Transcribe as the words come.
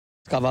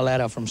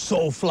Cavalera from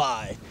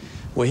Soulfly.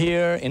 We're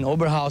here in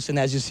Oberhausen.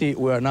 As you see,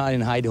 we are not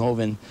in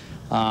Oberhausen.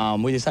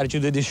 We decided to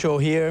do this show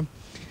here.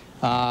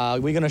 We're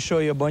going to show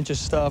you a bunch of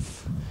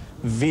stuff,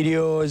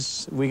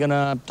 videos. We're going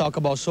to talk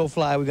about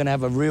Soulfly. We're going to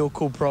have a real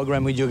cool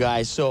program with you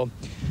guys. So,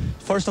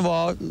 first of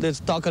all, let's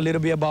talk a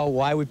little bit about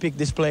why we picked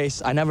this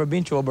place. I never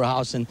been to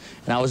Oberhausen,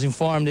 and I was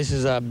informed this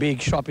is a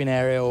big shopping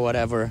area or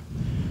whatever.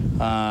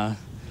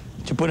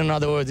 To put in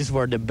other words, this is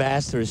where the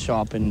bastards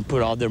shop and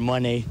put all their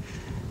money.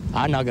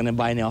 I'm not going to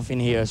buy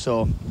nothing here.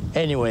 So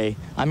anyway,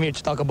 I'm here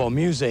to talk about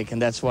music,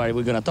 and that's why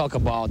we're going to talk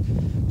about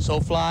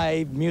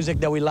Soulfly,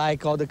 music that we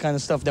like, all the kind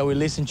of stuff that we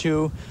listen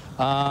to.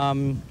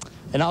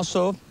 And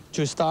also,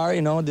 to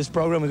start, this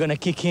program, we're going to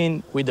kick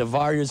in with the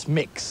Virus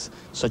Mix.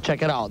 So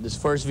check it out, this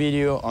first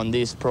video on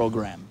this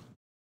program.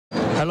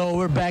 Hello,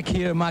 we're back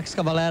here, Max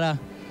Cavalera,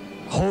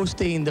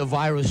 hosting the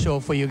Virus Show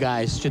for you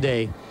guys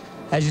today.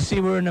 As you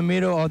see, we're in the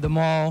middle of the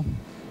mall.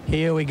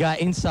 Here we got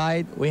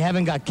inside. We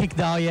haven't got kicked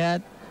out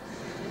yet.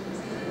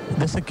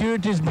 The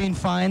security's been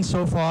fine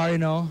so far,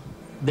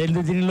 They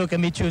didn't look at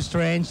me too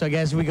strange, so I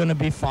guess we're gonna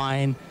be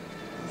fine.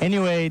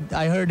 Anyway,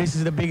 I heard this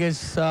is the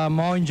biggest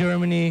mall in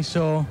Germany,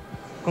 so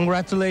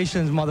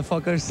congratulations,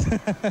 motherfuckers.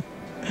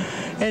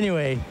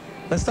 Anyway,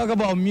 let's talk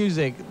about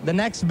music. The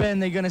next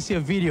band, they're gonna see a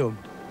video.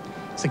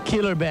 It's a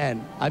killer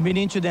band. I've been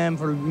into them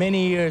for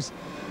many years.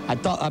 I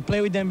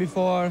played with them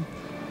before,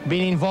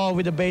 been involved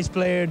with the bass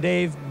player,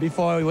 Dave,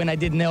 before when I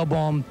did Nail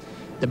Bomb.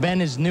 The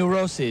band is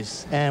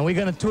Neurosis, and we're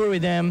gonna tour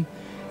with them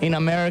in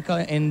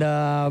America in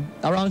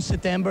around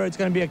September. It's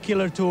gonna be a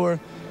killer tour.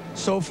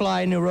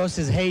 Soulfly,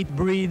 Neurosis, Hate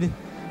Breed,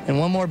 and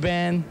one more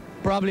band.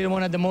 Probably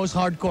one of the most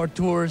hardcore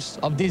tours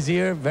of this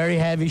year. Very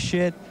heavy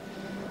shit.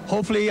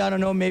 Hopefully, I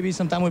don't know, maybe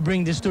sometime we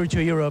bring this tour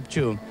to Europe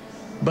too.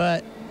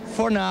 But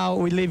for now,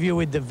 we leave you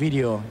with the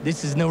video.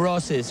 This is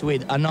Neurosis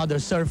with Another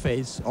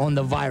Surface on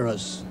the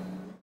Virus.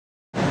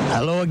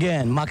 Hello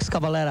again, Max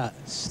Cavalera,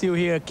 still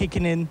here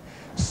kicking in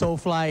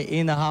Soulfly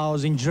in the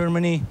house in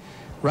Germany.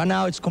 Right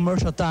now it's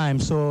commercial time,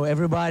 so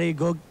everybody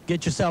go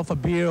get yourself a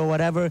beer or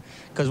whatever,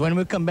 because when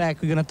we come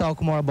back, we're going to talk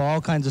more about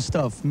all kinds of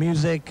stuff.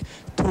 Music,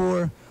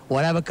 tour,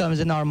 whatever comes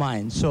in our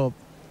mind. So,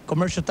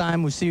 commercial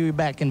time, we'll see you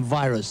back in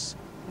Virus.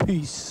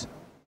 Peace.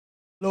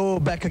 Hello,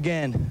 back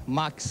again.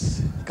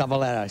 Max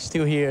Cavalera,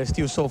 still here,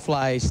 still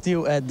Soulfly,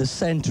 still at the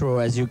Centro,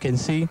 as you can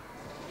see.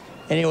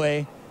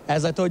 Anyway,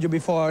 as I told you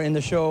before in the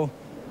show,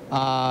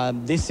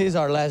 this is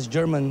our last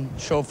German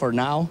show for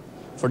now,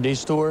 for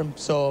this tour.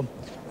 So,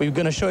 we're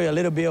going to show you a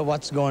little bit of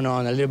what's going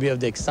on, a little bit of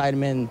the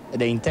excitement,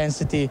 the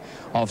intensity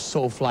of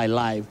Soulfly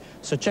Live.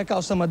 So check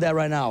out some of that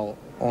right now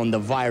on the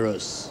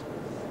Virus.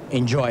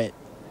 Enjoy it.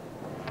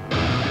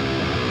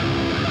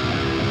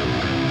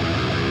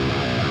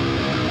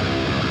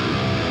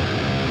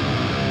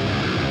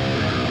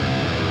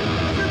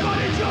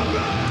 Everybody jump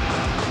in!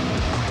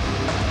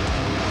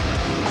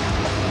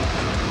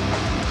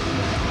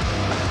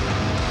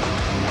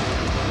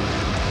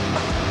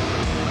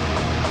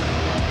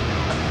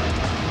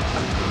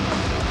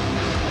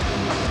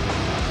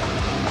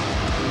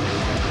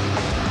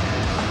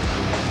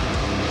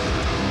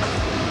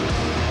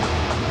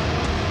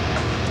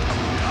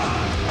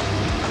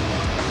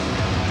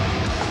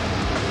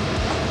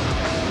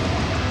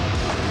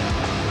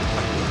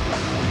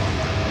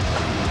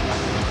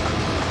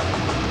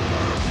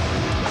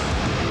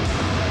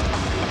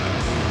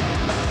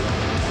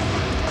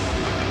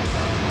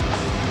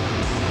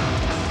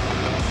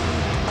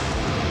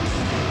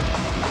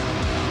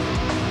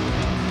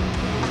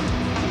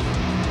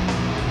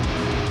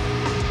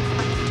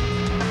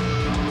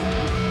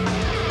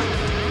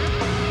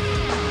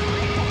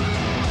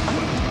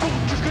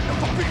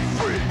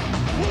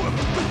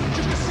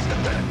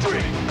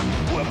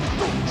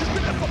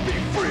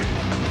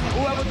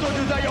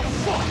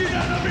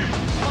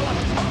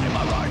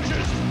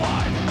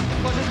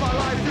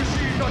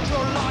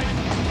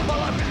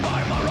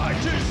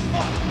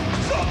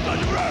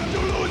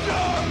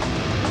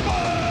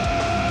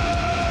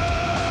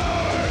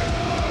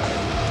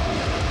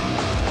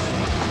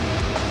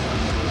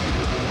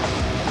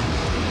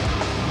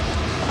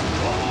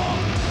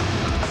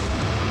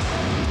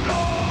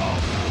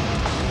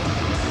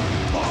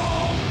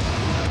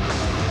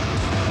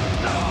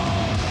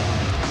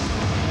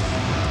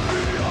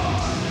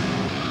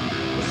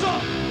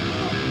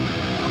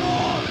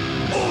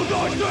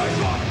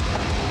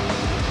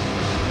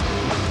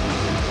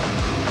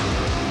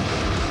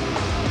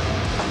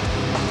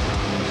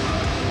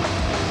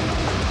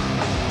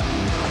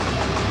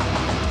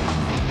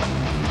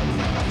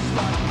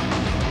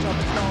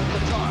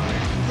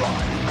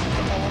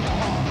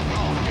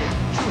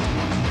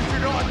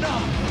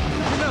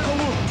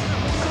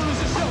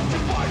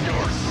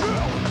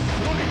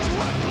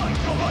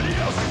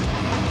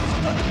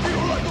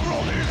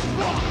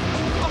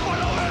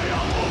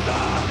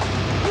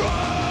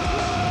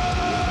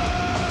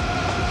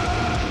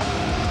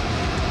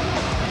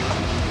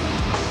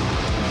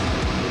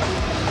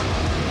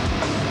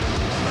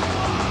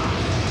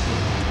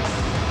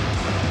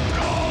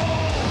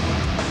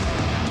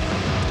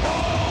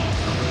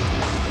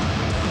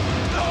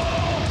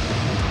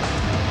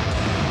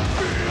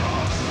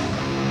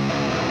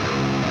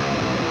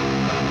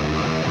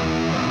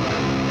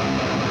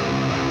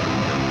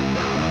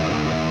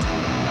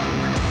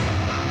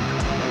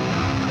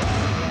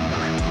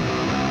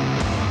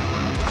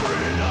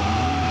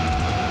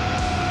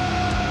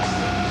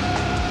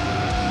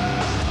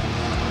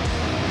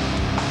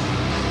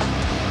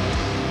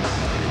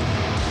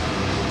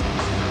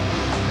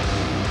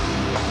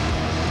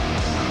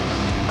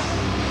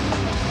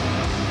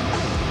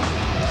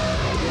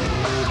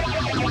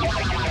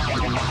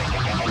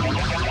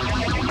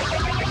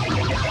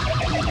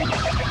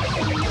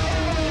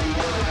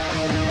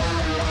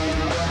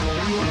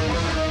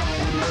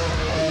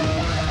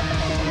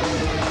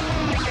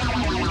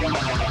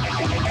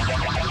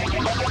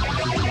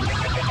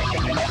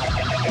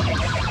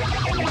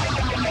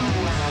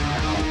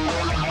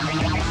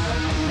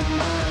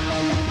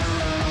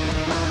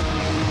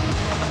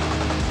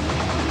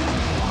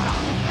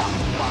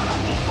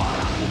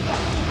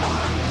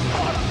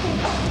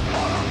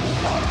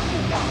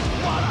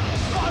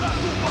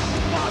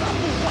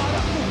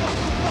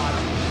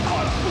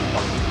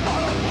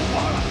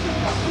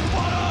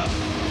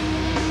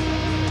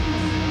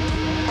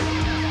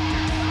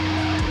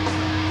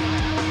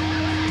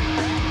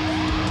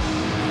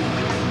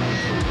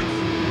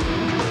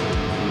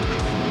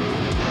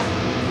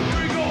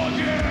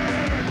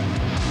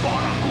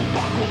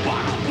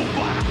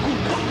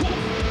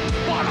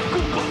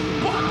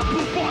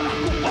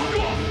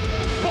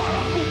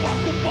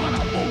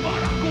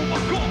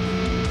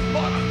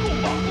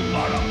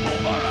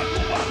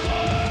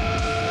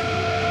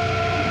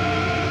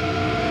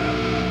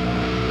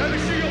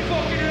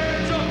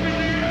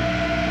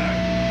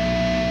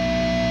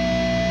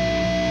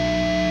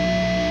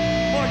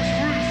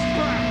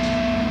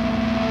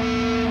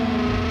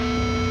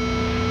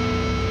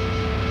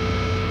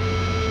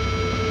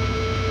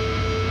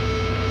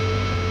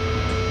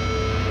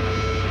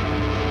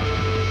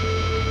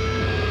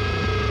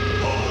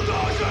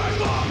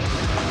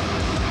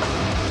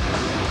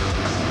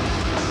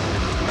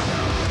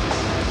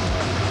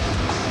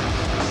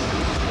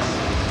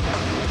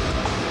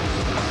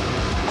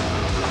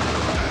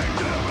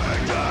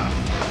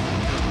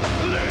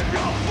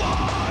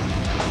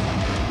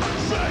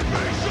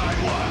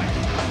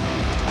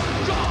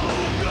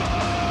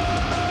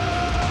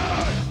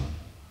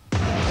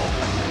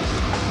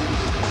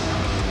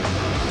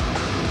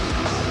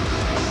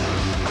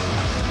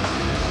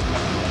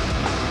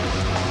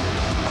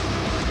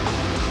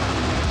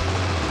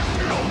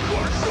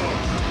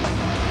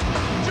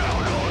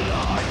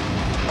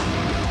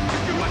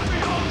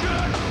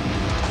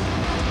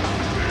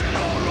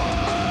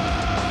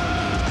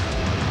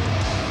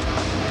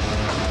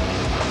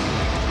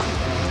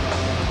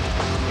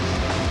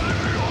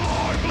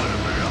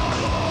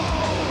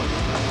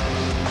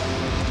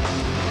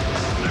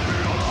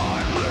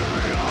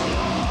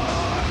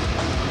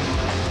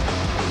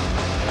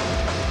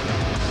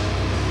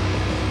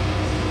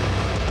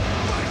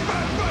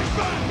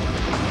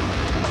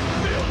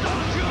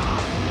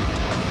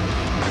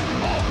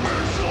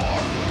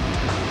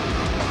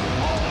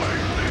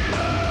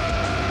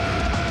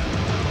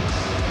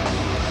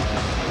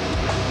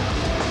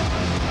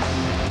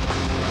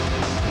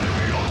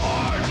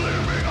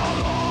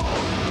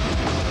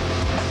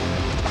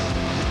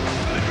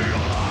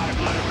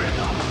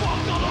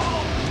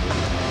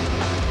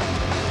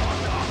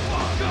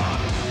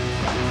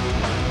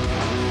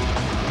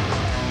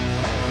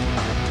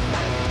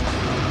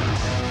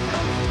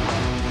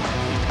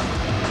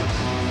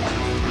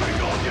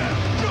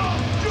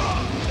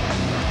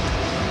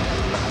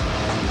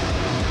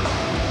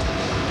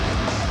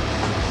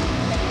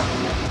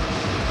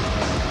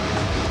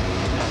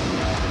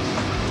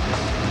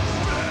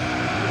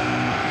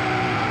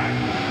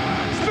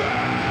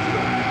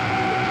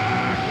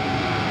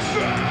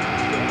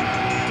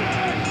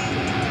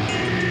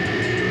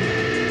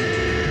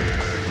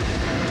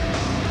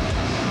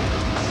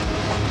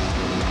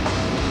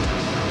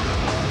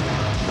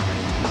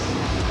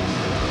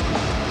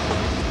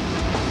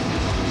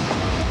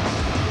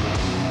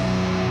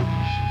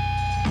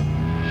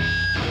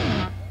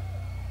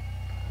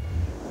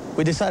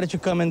 we decided to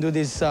come and do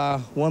this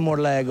one more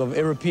leg of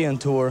European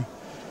tour.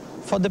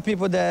 For the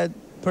people that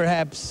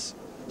perhaps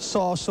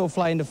saw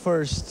Soulfly in the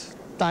first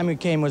time we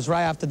came was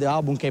right after the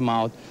album came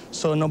out,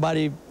 so not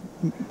a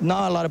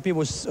lot of people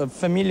was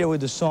familiar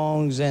with the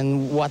songs,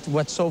 and what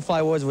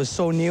Soulfly was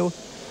so new.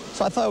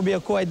 So I thought it would be a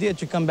cool idea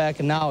to come back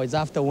now. It's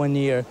after 1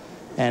 year,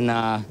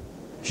 and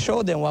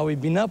show them what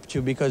we've been up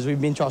to, because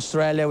we've been to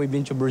Australia, we've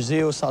been to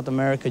Brazil, South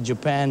America,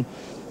 Japan,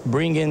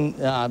 bringing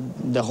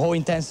the whole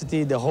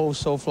intensity, the whole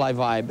Soulfly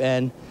vibe.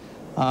 And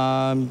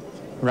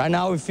right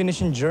now we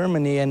finished in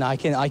Germany, and I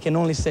can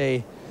only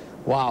say,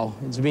 wow,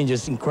 it's been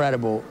just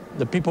incredible.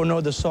 The people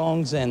know the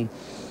songs, and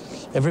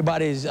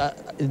everybody's,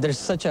 there's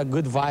such a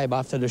good vibe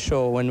after the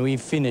show when we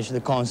finish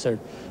the concert.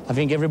 I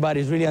think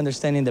everybody's really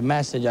understanding the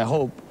message, I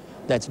hope,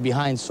 that's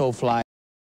behind Soulfly.